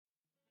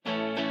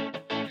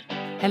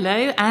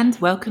Hello and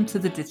welcome to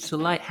the Digital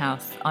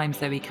Lighthouse. I'm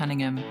Zoe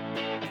Cunningham.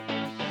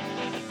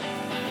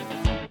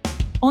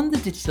 On the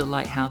Digital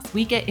Lighthouse,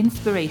 we get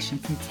inspiration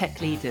from tech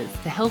leaders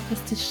to help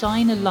us to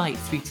shine a light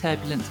through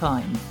turbulent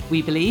times.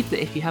 We believe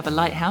that if you have a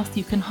lighthouse,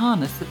 you can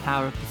harness the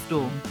power of the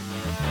storm.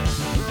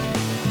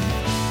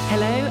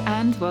 Hello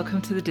and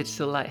welcome to the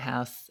Digital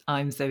Lighthouse.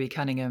 I'm Zoe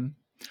Cunningham.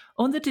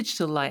 On the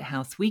Digital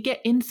Lighthouse, we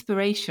get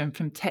inspiration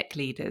from tech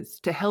leaders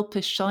to help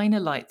us shine a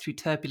light through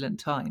turbulent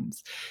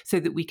times so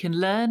that we can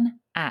learn,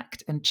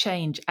 act, and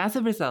change as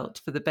a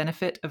result for the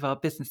benefit of our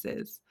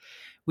businesses.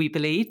 We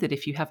believe that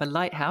if you have a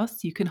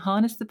lighthouse, you can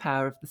harness the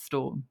power of the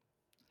storm.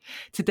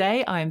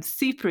 Today, I am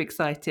super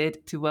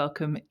excited to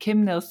welcome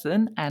Kim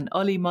Nilsson and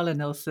Ollie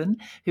Moller-Nilsson,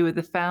 who are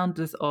the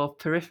founders of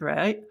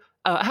Peripherai.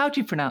 How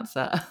do you pronounce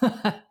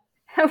that?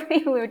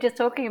 We were just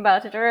talking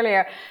about it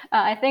earlier.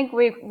 I think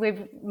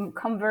we've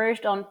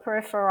converged on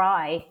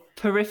Peripherai.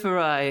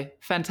 Peripherai,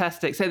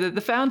 fantastic. So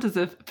the founders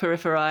of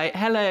Peripherai,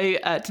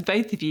 hello to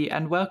both of you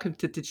and welcome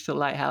to Digital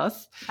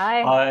Lighthouse.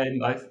 Hi.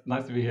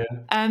 Nice to be here.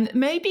 And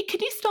maybe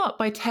could you start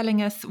by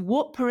telling us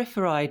what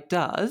Peripherai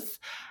does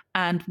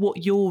and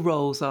what your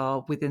roles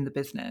are within the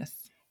business?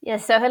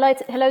 Yes, so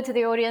hello to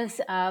the audience.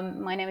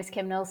 My name is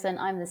Kim Nilsson.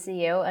 I'm the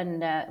CEO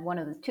and one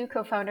of the two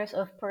co-founders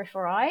of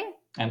Peripherai.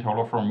 And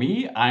hello from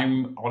me.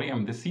 I'm Ollie.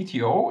 I'm the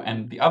CTO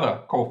and the other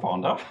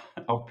co-founder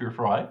of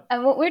Peripherai.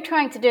 And what we're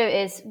trying to do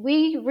is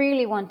we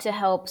really want to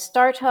help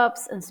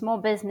startups and small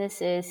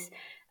businesses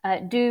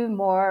do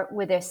more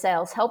with their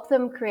sales, help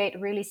them create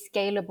really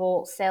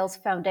scalable sales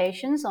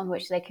foundations on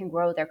which they can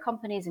grow their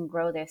companies and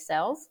grow their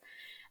sales.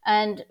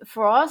 And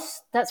for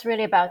us, that's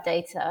really about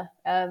data.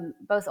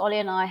 Both Ollie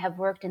and I have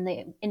worked in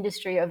the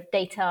industry of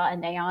data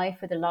and AI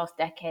for the last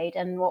decade.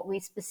 And what we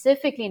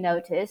specifically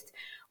noticed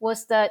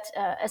was that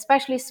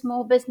especially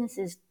small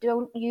businesses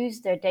don't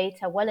use their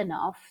data well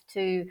enough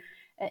to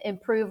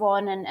improve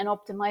on and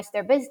optimize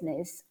their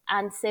business.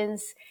 And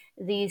since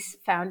these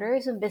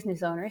founders and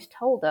business owners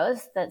told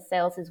us that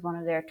sales is one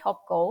of their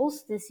top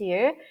goals this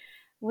year,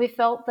 we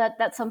felt that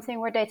that's something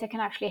where data can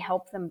actually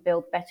help them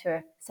build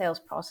better sales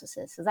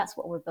processes. So that's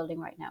what we're building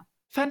right now.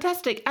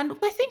 Fantastic. And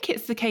I think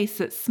it's the case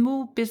that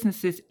small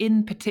businesses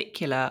in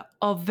particular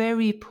are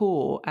very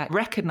poor at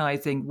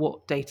recognizing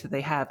what data they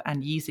have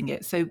and using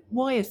it. So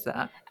why is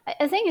that?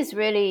 I think it's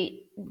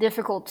really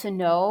difficult to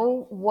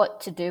know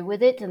what to do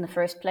with it in the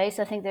first place.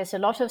 I think there's a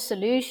lot of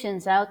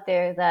solutions out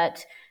there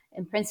that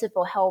in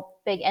principle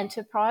help big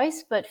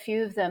enterprise, but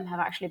few of them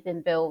have actually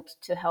been built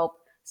to help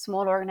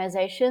small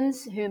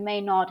organizations who may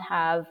not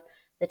have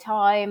the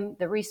time,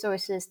 the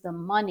resources, the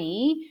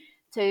money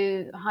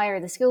to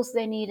hire the skills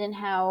they need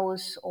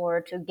in-house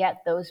or to get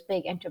those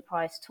big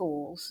enterprise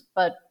tools.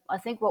 But I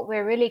think what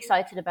we're really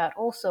excited about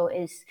also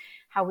is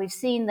how we've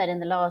seen that in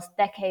the last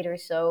decade or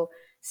so,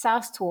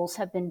 SaaS tools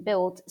have been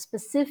built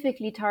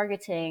specifically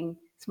targeting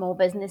small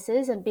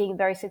businesses and being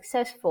very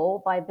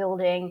successful by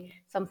building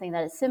something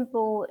that is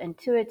simple,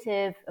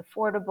 intuitive,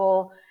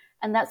 affordable.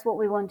 And that's what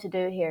we want to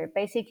do here.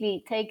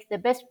 Basically, take the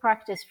best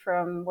practice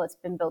from what's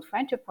been built for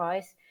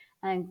enterprise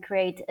and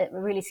create a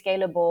really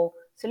scalable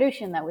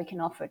solution that we can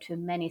offer to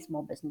many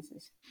small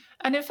businesses.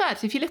 And in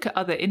fact, if you look at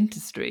other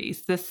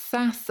industries, the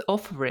SaaS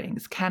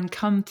offerings can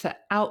come to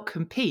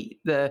outcompete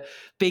the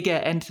bigger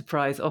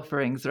enterprise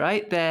offerings,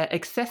 right? They're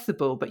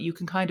accessible, but you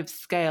can kind of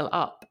scale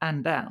up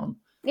and down.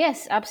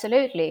 Yes,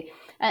 absolutely.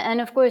 And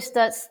of course,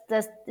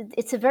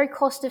 it's a very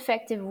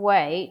cost-effective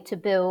way to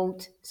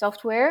build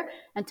software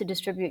and to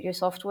distribute your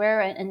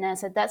software. And I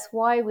said, that's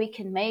why we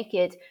can make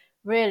it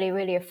really,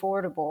 really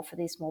affordable for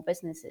these small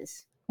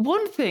businesses.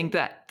 One thing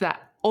that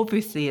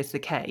obviously is the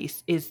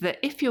case is that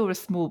if you're a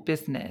small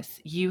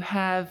business, you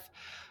have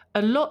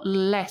a lot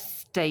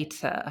less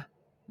data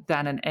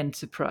than an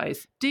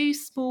enterprise. Do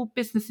small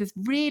businesses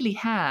really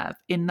have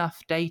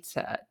enough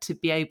data to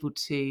be able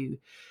to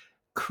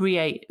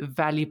create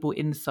valuable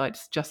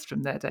insights just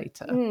from their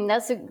data?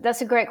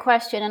 That's a great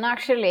question. And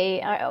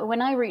actually,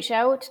 when I reach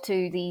out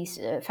to these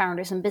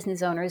founders and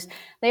business owners,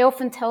 they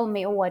often tell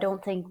me, "Oh, I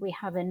don't think we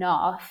have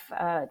enough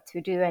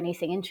to do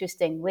anything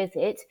interesting with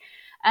it."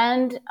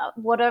 And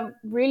what I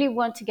really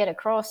want to get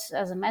across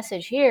as a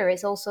message here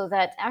is also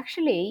that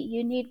actually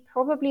you need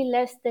probably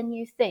less than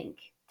you think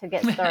to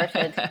get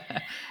started.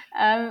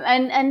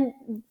 And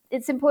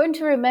it's important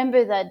to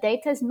remember that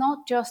data is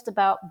not just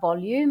about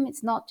volume.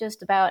 It's not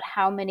just about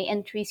how many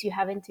entries you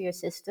have into your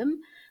system,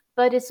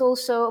 but it's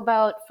also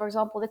about, for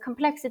example, the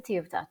complexity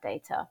of that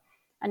data.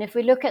 And if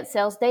we look at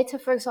sales data,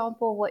 for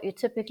example, what you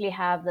typically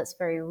have that's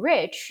very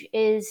rich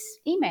is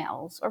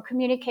emails or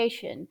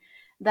communication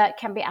that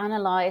can be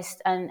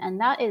analyzed, and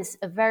that is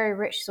a very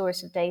rich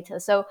source of data.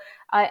 So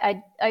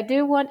I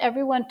do want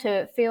everyone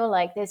to feel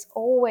like there's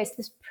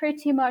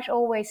pretty much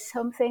always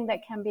something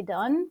that can be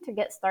done to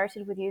get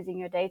started with using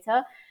your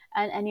data.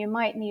 And you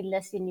might need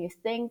less than you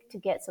think to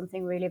get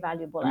something really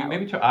valuable out.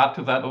 Maybe to add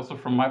to that, also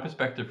from my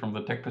perspective, from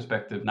the tech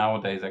perspective,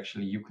 nowadays,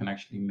 actually, you can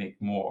actually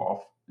make more of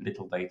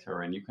little data,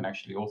 and you can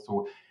actually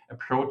also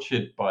approach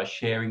it by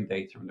sharing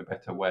data in a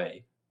better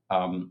way.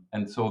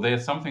 And so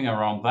there's something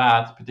around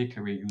that,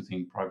 particularly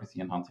using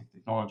privacy enhancing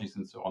technologies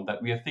and so on,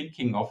 that we are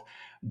thinking of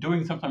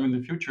doing sometime in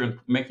the future and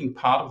making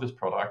part of this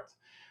product.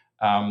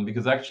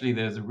 Because actually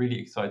there's a really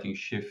exciting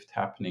shift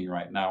happening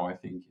right now, I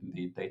think, in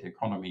the data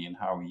economy and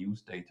how we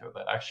use data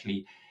that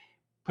actually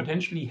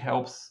potentially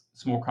helps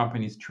small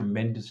companies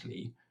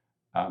tremendously,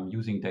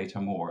 using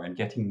data more and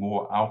getting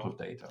more out of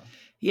data.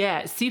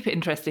 Yeah, super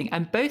interesting.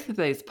 And both of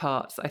those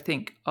parts, I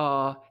think,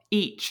 are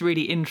each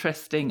really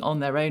interesting on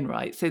their own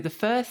right. So the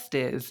first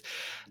is,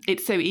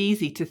 it's so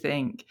easy to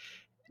think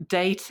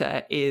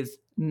data is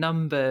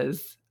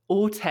numbers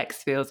or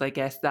text fields, I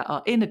guess, that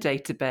are in a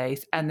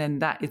database, and then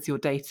that is your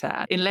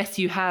data. Unless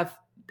you have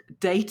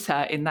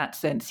data in that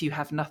sense, you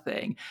have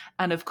nothing.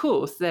 And of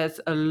course, there's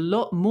a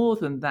lot more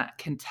than that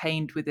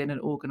contained within an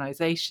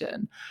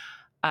organization.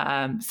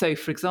 So,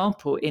 for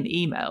example, in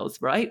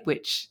emails, right,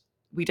 which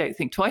we don't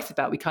think twice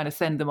about, we kind of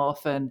send them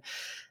off and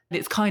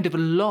it's kind of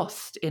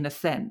lost in a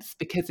sense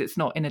because it's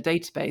not in a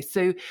database.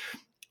 So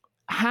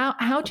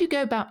how do you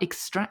go about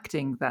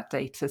extracting that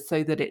data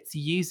so that it's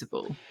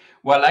usable?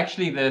 Well,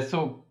 actually,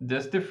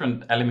 there's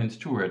different elements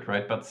to it,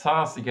 right? But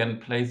SaaS again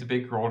plays a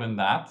big role in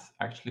that,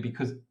 actually,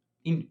 because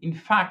in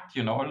fact,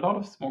 a lot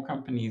of small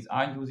companies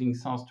are using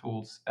SaaS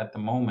tools at the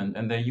moment,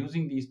 and they're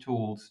using these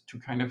tools to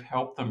kind of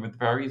help them with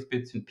various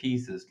bits and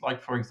pieces,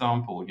 like for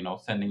example,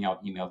 sending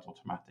out emails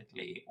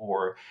automatically,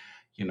 or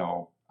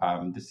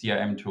the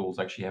CRM tools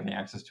actually having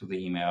access to the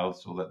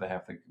emails so that they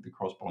have the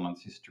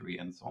correspondence history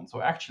and so on.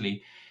 So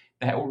actually,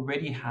 they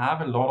already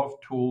have a lot of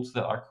tools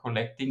that are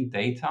collecting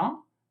data.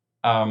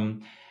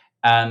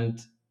 And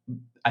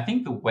I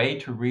think the way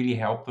to really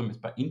help them is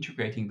by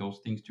integrating those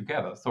things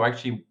together. So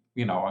actually,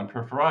 on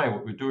Perforai,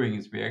 what we're doing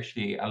is we're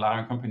actually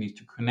allowing companies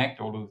to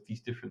connect all of these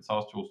different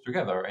SaaS tools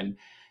together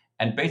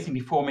and basically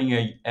forming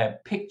a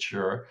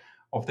picture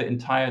of the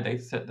entire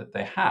data set that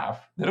they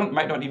have. They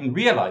might not even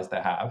realize they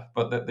have,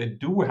 but that they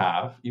do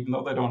have, even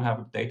though they don't have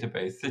a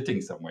database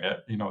sitting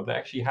somewhere, they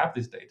actually have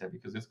this data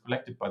because it's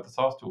collected by the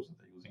SaaS tools that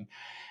they're using.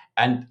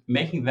 And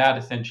making that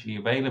essentially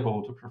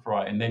available to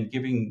Perforai and then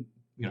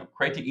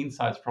creating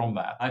insights from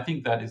that. I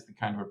think that is the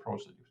kind of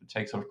approach that you should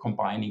take, sort of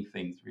combining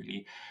things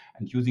really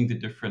and using the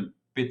different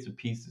bits and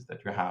pieces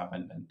that you have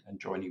and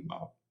joining them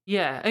up.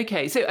 Yeah,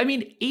 okay. So, I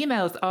mean,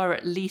 emails are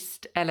at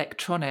least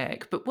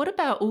electronic, but what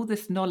about all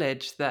this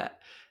knowledge that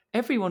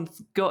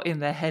everyone's got in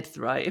their heads,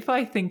 right? If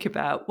I think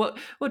about what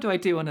do I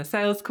do on a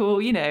sales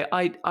call,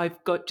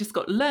 I've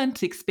got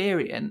learnt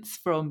experience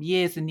from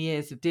years and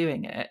years of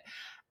doing it,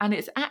 and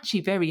it's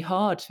actually very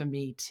hard for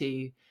me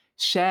to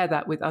share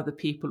that with other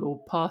people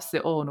or pass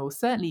it on or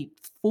certainly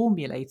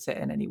formulate it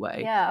in any way.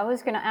 Yeah, I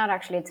was going to add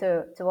actually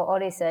to what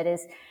Ollie said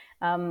is,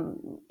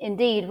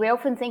 indeed, we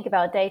often think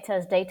about data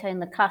as data in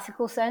the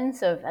classical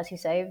sense of, as you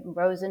say,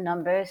 rows and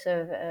numbers,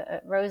 of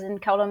rows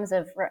and columns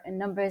of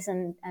numbers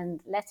and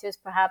letters,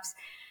 perhaps.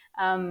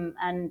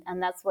 And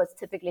that's what's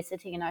typically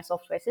sitting in our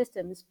software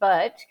systems.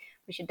 But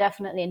we should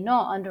definitely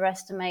not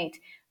underestimate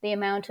the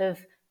amount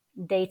of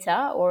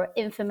data or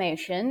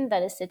information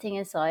that is sitting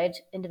inside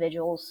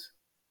individuals'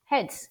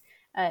 heads.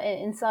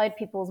 Inside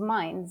people's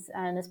minds.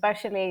 And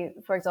especially,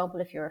 for example,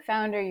 if you're a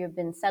founder, you've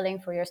been selling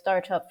for your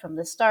startup from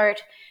the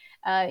start,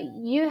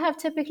 you have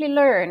typically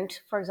learned,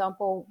 for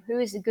example, who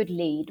is a good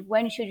lead,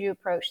 when should you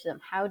approach them,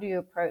 how do you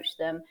approach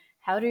them,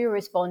 how do you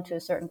respond to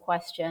a certain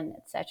question,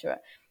 etc.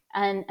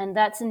 And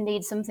that's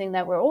indeed something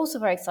that we're also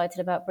very excited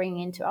about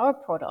bringing into our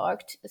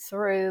product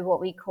through what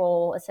we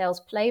call a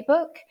sales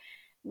playbook,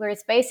 where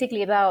it's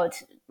basically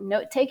about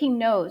taking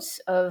notes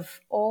of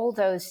all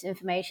those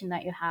information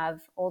that you have,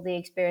 all the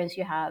experience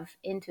you have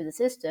into the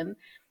system.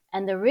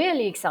 And the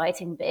really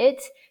exciting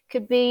bit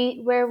could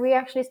be where we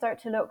actually start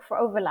to look for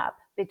overlap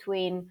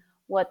between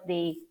what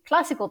the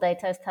classical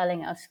data is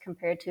telling us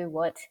compared to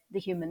what the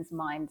humans'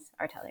 minds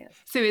are telling us.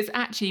 So it's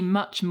actually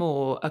much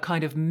more a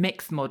kind of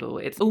mixed model.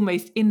 It's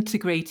almost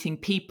integrating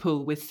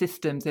people with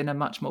systems in a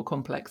much more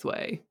complex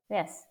way.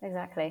 Yes,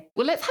 exactly.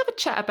 Well, let's have a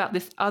chat about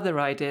this other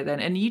idea then.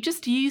 And you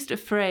just used a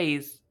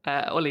phrase,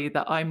 Ollie,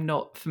 that I'm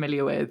not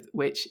familiar with,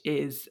 which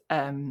is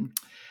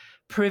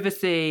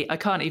privacy. I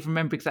can't even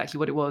remember exactly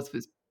what it was.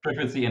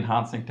 Privacy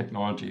enhancing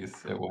technologies,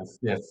 it was,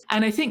 yes.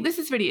 And I think this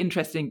is really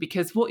interesting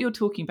because what you're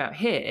talking about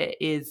here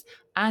is,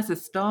 as a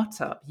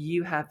startup,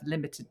 you have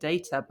limited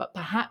data, but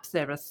perhaps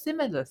there are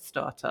similar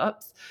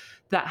startups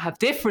that have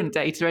different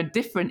data and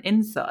different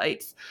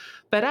insights,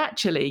 but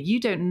actually you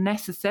don't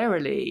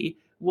necessarily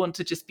want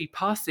to just be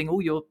passing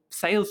all your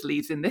sales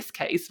leads in this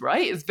case,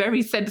 right? It's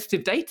very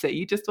sensitive data.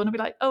 You just want to be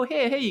like, oh,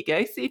 here you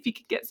go. See if you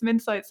can get some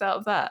insights out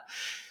of that.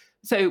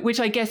 So, which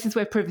I guess is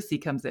where privacy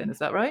comes in. Is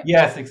that right?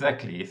 Yes,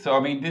 exactly. So,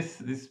 I mean,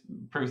 this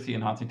privacy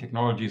enhancing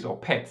technologies, or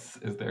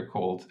PETs, as they're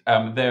called,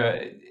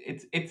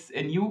 it's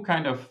a new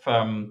kind of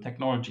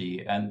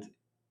technology, and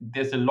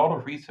there's a lot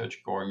of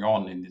research going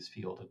on in this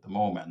field at the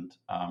moment.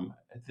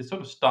 There's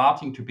sort of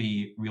starting to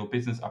be real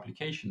business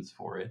applications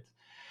for it.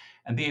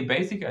 And the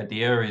basic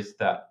idea is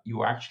that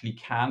you actually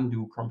can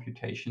do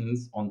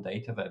computations on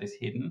data that is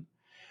hidden,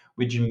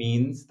 which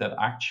means that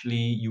actually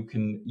you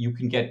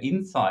can get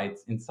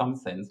insights in some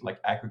sense, like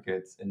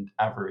aggregates and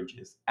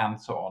averages and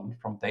so on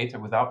from data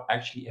without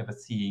actually ever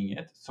seeing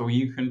it. So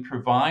you can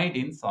provide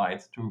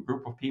insights to a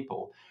group of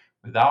people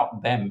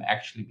without them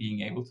actually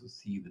being able to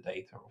see the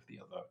data of the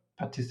other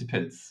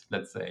participants,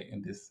 let's say,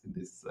 in this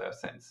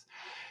sense.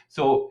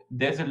 So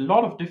there's a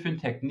lot of different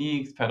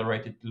techniques,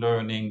 federated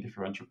learning,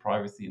 differential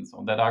privacy, and so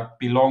on, that are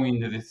belonging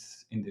to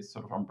this in this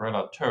sort of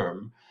umbrella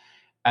term.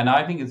 And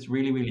I think it's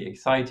really, really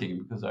exciting,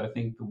 because I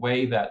think the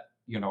way that,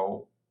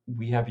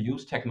 we have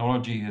used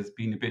technology has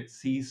been a bit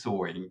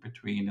seesawing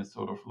between a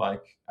sort of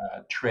like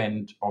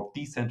trend of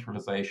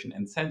decentralization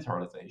and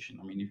centralization.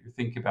 I mean, if you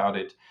think about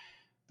it,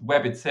 the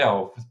web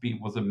itself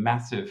was a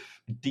massive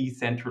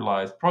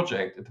decentralized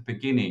project at the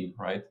beginning,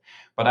 right?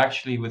 But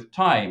actually, with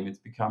time, it's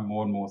become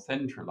more and more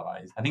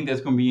centralized. I think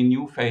there's going to be a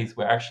new phase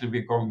where actually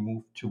we're going to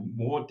move to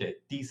more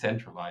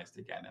decentralized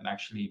again. And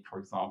actually, for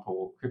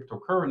example,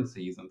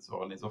 cryptocurrencies and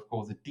so on is, of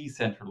course, a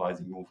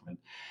decentralizing movement.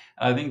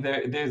 And I think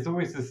there's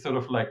always this sort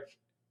of like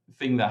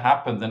thing that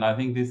happens, and I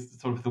think this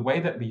sort of the way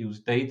that we use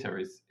data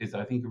is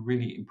I think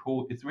really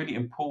important. It's really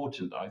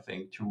important, I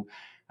think, to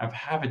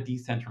have a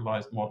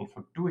decentralized model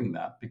for doing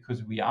that,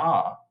 because we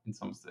are in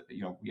some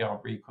we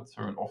are really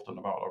concerned often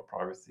about our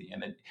privacy,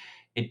 and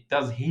it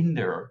does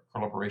hinder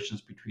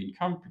collaborations between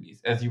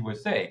companies, as you were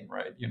saying,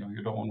 right? You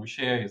don't want to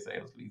share your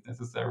sales leads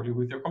necessarily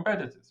with your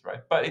competitors,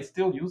 right? But it's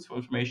still useful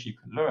information you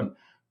can learn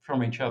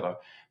from each other.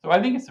 So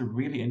I think it's a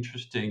really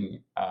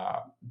interesting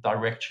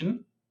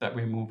direction that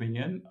we're moving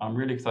in. I'm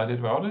really excited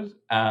about it,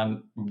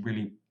 and we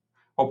really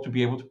hope to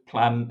be able to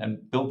plan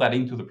and build that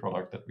into the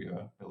product that we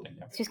are building.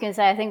 Yeah. I was just going to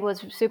say, I think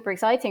what's super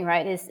exciting,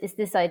 right, is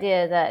this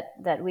idea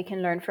that we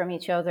can learn from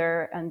each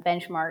other and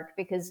benchmark,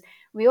 because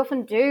we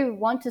often do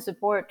want to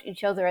support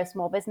each other as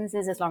small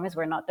businesses, as long as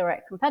we're not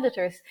direct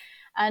competitors.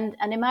 And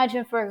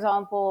imagine, for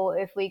example,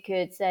 if we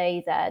could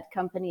say that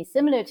companies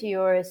similar to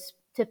yours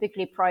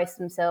typically price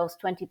themselves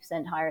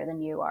 20% higher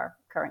than you are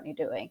currently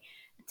doing,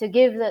 to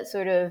give that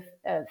sort of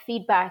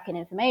feedback and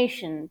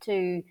information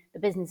to the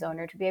business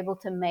owner to be able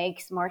to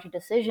make smarter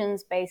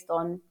decisions based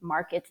on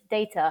market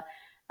data,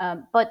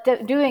 but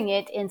doing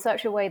it in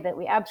such a way that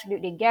we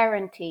absolutely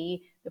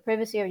guarantee the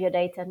privacy of your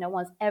data. No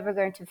one's ever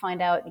going to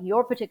find out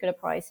your particular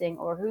pricing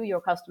or who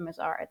your customers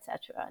are,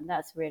 etc. And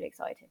that's really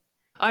exciting.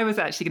 I was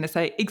actually going to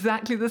say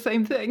exactly the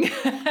same thing.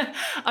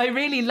 I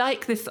really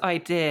like this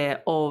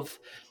idea of,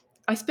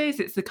 I suppose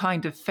it's the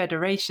kind of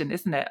federation,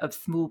 isn't it, of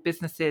small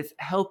businesses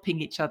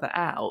helping each other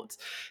out.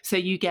 So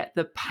you get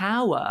the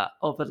power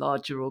of a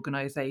larger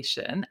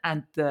organization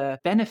and the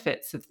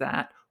benefits of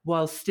that,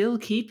 while still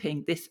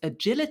keeping this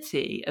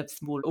agility of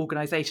small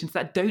organizations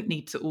that don't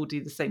need to all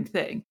do the same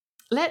thing.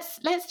 Let's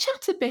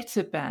chat a bit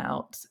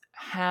about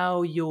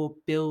how you're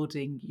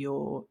building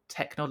your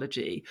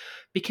technology,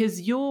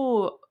 because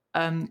you're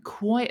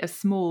quite a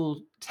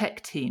small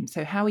tech team.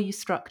 So how are you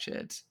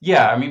structured?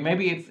 Yeah, I mean,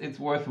 maybe it's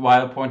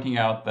worthwhile pointing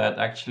out that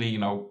actually,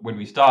 when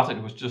we started,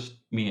 it was just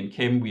me and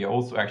Kim. We are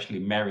also actually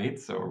married,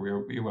 so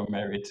we were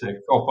married to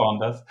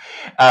co-founders.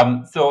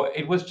 So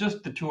it was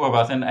just the two of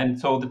us, and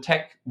so the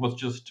tech was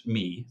just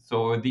me.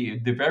 So the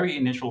very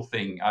initial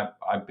thing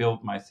I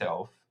built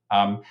myself.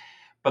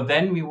 But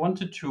then we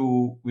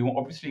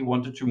obviously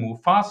wanted to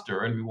move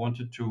faster, and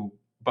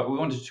but we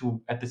wanted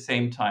to at the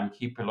same time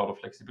keep a lot of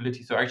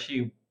flexibility. So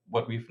actually,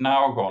 what we've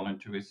now gone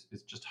into is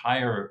just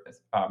hire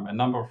a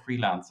number of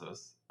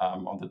freelancers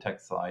on the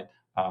tech side,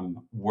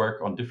 work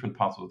on different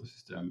parts of the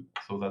system.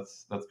 So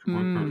that's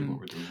currently what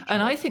we're doing.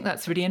 And I think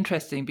that's really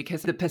interesting,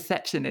 because the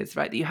perception is,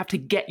 right, that you have to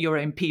get your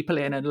own people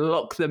in and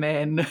lock them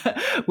in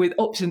with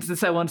options and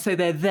so on, so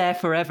they're there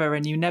forever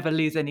and you never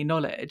lose any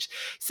knowledge.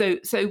 So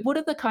what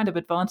are the kind of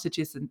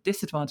advantages and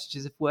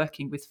disadvantages of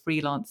working with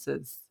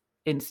freelancers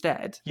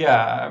instead?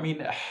 Yeah, I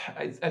mean,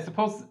 I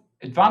suppose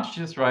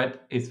advantages, right,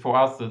 is for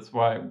us, that's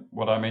why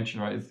what I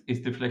mentioned, right,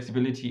 is the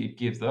flexibility it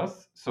gives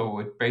us. So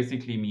it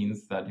basically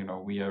means that,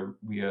 we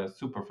are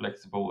super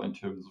flexible in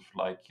terms of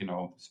like,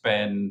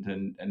 spend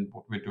and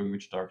what we're doing,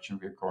 which direction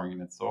we're going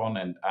in and so on,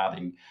 and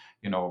adding,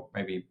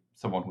 maybe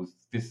someone who's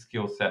this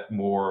skill set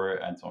more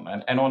and so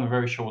on, and on a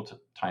very short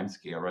time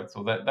scale, right?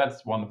 So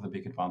that's one of the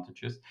big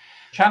advantages.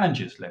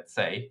 Challenges, let's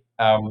say,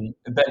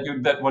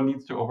 that one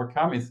needs to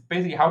overcome is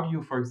basically, how do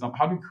you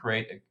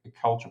create a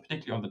culture,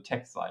 particularly on the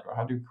tech side, or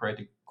how do you create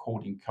a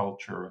coding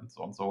culture and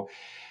so on. So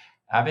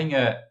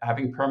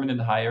having permanent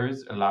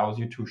hires allows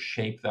you to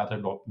shape that a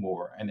lot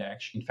more, and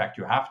actually, in fact,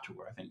 you have to.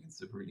 I think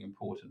it's a really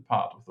important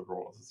part of the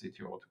role of the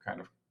CTO to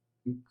kind of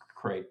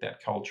create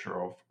that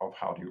culture of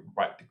how do you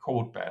write the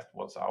code best,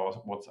 what's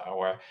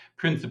our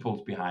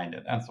principles behind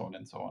it, and so on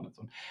and so on and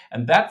so on.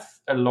 And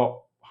that's a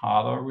lot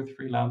harder with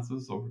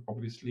freelancers,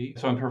 obviously.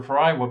 So in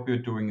Perforai, what we're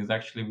doing is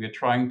actually we're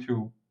trying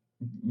to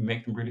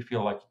make them really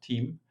feel like a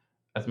team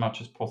as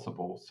much as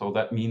possible. So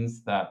that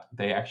means that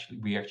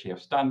we actually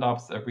have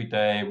stand-ups every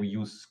day. We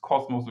use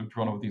Cosmos, which is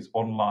one of these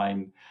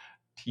online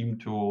team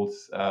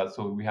tools,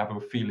 so we have a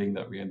feeling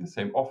that we're in the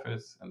same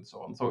office and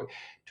so on. So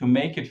to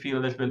make it feel a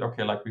little bit,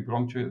 okay, like we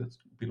belong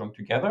belong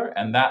together,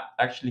 and that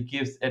actually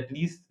gives at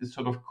least a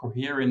sort of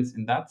coherence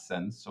in that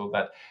sense, so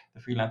that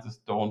the freelancers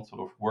don't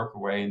sort of work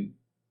away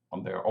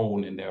on their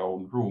own in their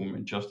own room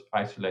and just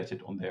isolate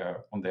it on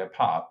their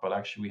part, but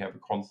actually we have a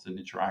constant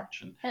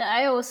interaction. And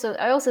I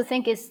also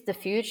think it's the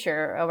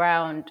future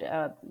around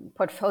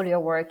portfolio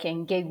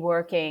working, gig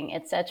working,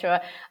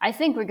 etc. I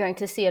think we're going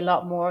to see a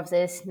lot more of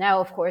this now.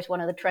 Of course,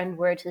 one of the trend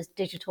words is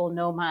digital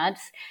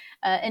nomads,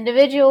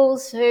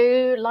 individuals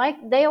who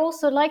they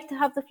also like to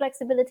have the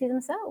flexibility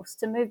themselves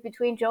to move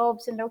between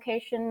jobs and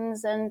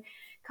locations and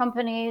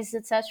companies,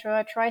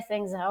 etc., try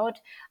things out.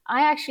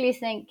 I actually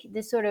think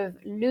this sort of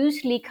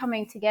loosely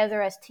coming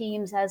together as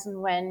teams as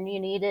and when you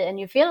need it and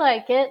you feel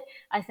like it,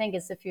 I think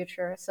it's the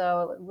future.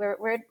 So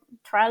we're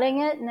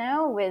trialing it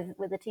now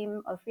with a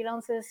team of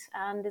freelancers,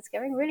 and it's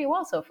going really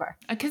well so far.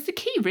 Because the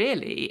key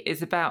really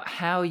is about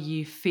how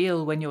you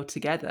feel when you're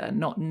together,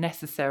 not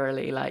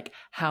necessarily like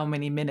how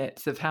many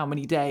minutes of how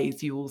many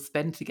days you all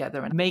spend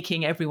together, and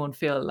making everyone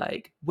feel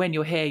like when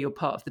you're here, you're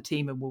part of the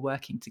team and we're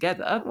working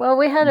together. Well,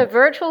 we had a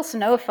virtual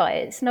snowball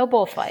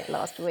fight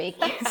last week.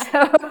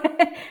 So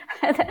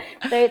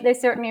they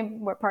certainly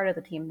were part of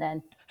the team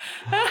then.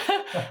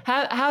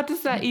 How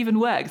does that even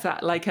work? Is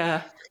that like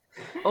a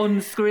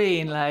on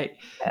screen, like?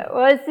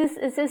 Well,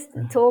 it's this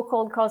tool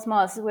called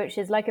Cosmos, which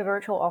is like a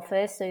virtual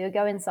office. So you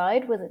go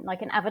inside with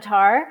like an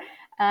avatar,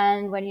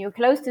 and when you're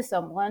close to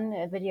someone,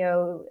 a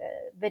video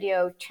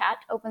chat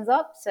opens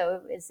up.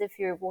 So it's if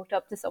you walked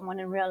up to someone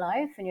in real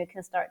life, and you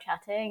can start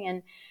chatting.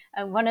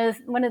 And one of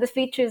the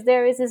features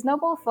there is a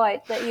snowball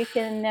fight that you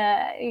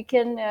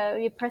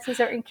press a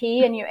certain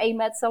key and you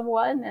aim at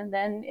someone, and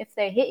then if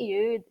they hit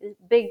you,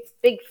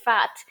 big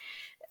fat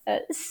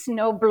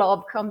snow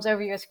blob comes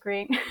over your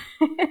screen.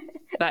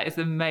 That is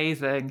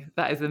amazing.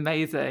 That is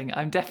amazing.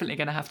 I'm definitely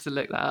going to have to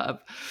look that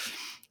up.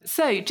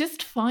 So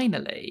just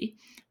finally,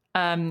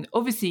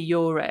 obviously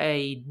you're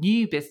a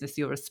new business,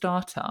 you're a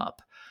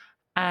startup.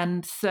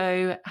 And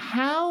so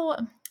how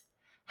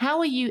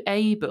are you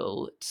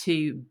able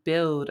to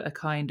build a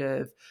kind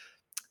of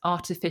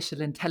artificial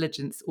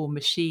intelligence or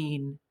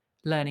machine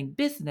learning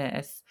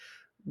business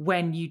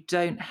when you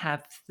don't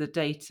have the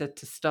data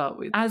to start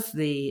with? As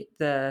the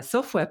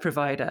software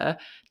provider,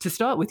 to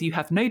start with, you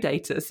have no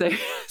data. So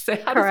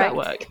how does that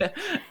work?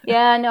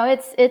 Yeah, no,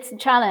 it's a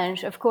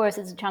challenge. Of course,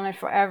 it's a challenge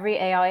for every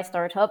AI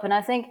startup. And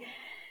I think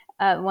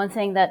one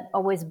thing that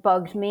always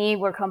bugged me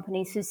were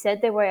companies who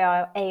said they were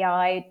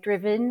AI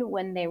driven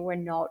when they were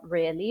not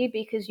really,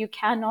 because you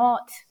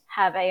cannot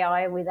have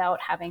AI without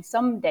having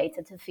some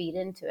data to feed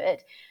into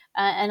it.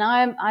 And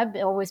I've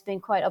always been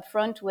quite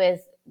upfront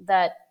with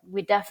that.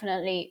 We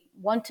definitely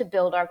want to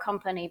build our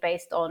company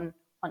based on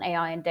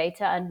AI and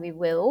data, and we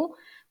will.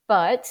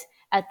 But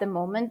at the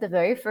moment, the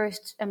very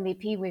first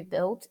MVP we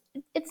built,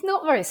 it's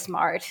not very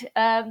smart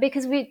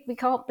because we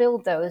can't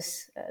build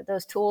those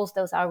tools,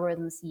 those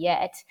algorithms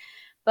yet.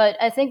 But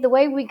I think the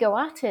way we go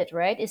at it,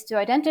 right, is to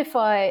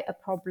identify a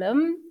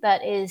problem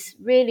that is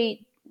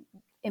really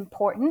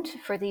important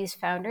for these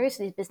founders,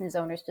 these business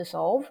owners to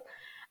solve.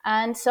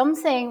 And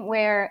something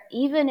where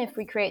even if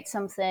we create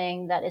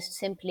something that is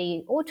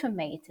simply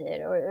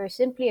automated or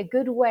simply a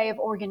good way of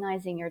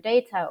organizing your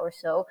data or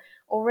so,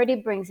 already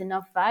brings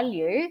enough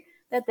value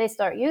that they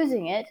start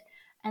using it.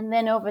 And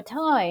then over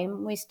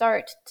time, we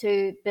start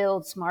to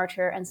build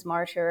smarter and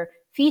smarter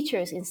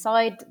features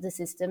inside the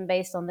system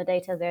based on the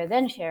data they're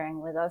then sharing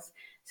with us.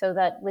 So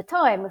that with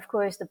time, of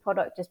course, the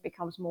product just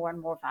becomes more and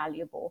more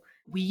valuable.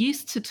 We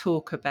used to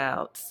talk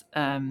about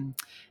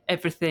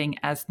everything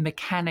as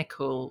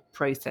mechanical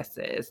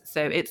processes.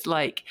 So it's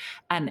like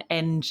an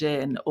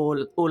engine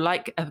or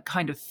like a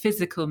kind of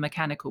physical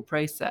mechanical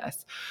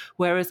process.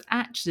 Whereas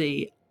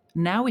actually,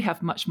 now we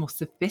have much more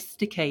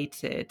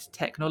sophisticated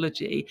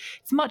technology.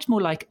 It's much more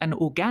like an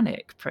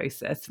organic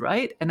process,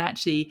 right? And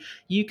actually,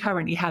 you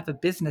currently have a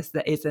business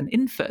that is an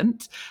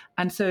infant.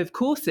 And so, of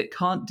course, it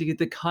can't do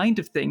the kind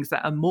of things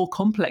that a more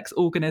complex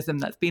organism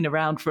that's been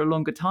around for a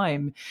longer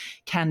time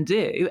can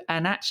do.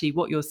 And actually,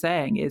 what you're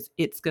saying is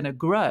it's going to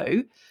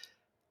grow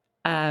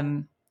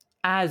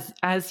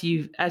as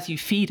you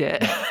feed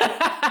it.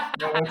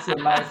 Yeah, that's a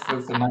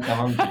nice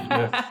analogy.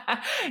 Yes.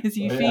 As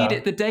you feed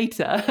it the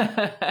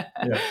data.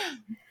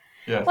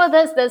 Yes. Well,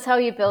 that's how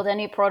you build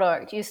any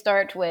product. You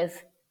start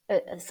with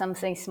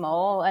something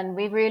small, and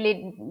we've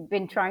really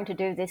been trying to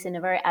do this in a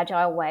very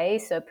agile way.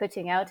 So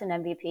putting out an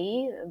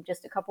MVP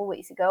just a couple of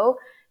weeks ago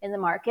in the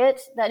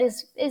market, that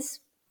is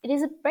it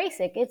is a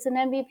basic. It's an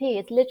MVP.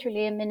 It's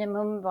literally a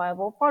minimum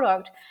viable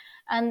product.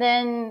 And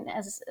then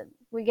as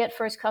we get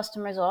first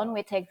customers on,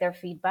 we take their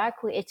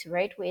feedback, we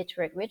iterate.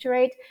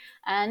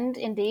 And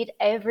indeed,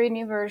 every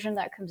new version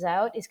that comes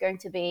out is going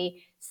to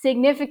be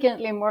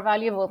significantly more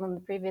valuable than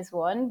the previous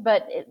one.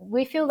 But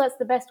we feel that's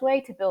the best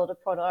way to build a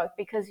product,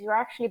 because you're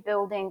actually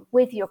building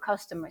with your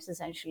customers,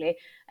 essentially,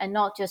 and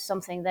not just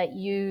something that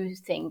you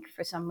think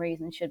for some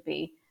reason should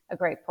be a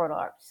great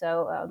product.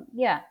 So,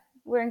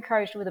 we're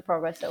encouraged with the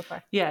progress so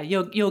far. Yeah,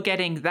 you're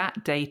getting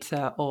that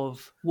data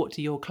of what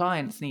do your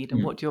clients need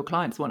and what do your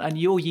clients want, and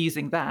you're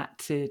using that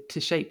to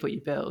shape what you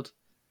build.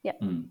 Yeah.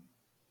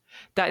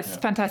 That's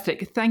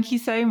fantastic. Thank you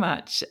so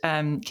much,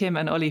 Kim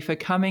and Ollie, for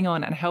coming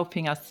on and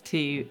helping us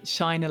to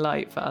shine a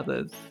light for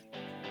others.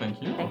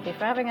 Thank you. Thank you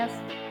for having us.